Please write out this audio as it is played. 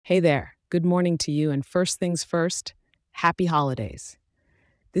Hey there, good morning to you, and first things first, happy holidays.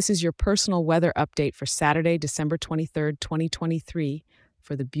 This is your personal weather update for Saturday, December 23rd, 2023,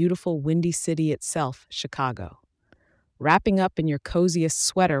 for the beautiful Windy City itself, Chicago. Wrapping up in your coziest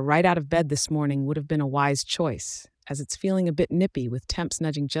sweater right out of bed this morning would have been a wise choice, as it's feeling a bit nippy with temps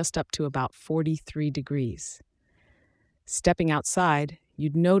nudging just up to about 43 degrees. Stepping outside,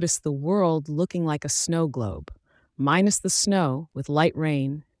 you'd notice the world looking like a snow globe, minus the snow with light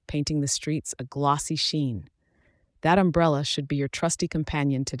rain painting the streets a glossy sheen. That umbrella should be your trusty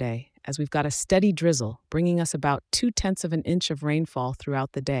companion today, as we've got a steady drizzle bringing us about 2/10 of an inch of rainfall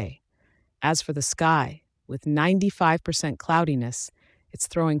throughout the day. As for the sky, with 95% cloudiness, it's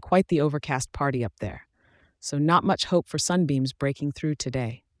throwing quite the overcast party up there, so not much hope for sunbeams breaking through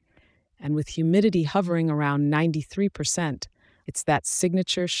today. And with humidity hovering around 93%, it's that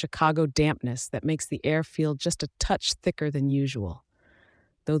signature Chicago dampness that makes the air feel just a touch thicker than usual.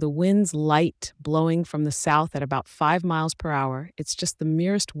 Though the wind's light, blowing from the south at about 5 miles per hour, it's just the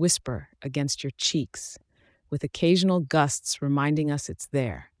merest whisper against your cheeks, with occasional gusts reminding us it's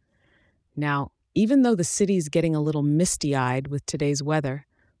there. Now, even though the city's getting a little misty-eyed with today's weather,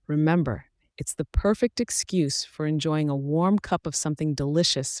 remember, it's the perfect excuse for enjoying a warm cup of something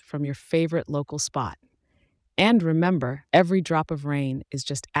delicious from your favorite local spot. And remember, every drop of rain is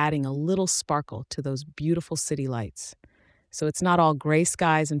just adding a little sparkle to those beautiful city lights. So it's not all gray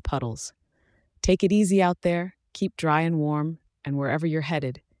skies and puddles. Take it easy out there, keep dry and warm, and wherever you're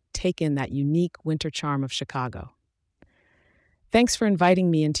headed, take in that unique winter charm of Chicago. Thanks for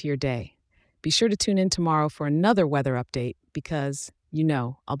inviting me into your day. Be sure to tune in tomorrow for another weather update because,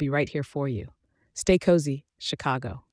 I'll be right here for you. Stay cozy, Chicago.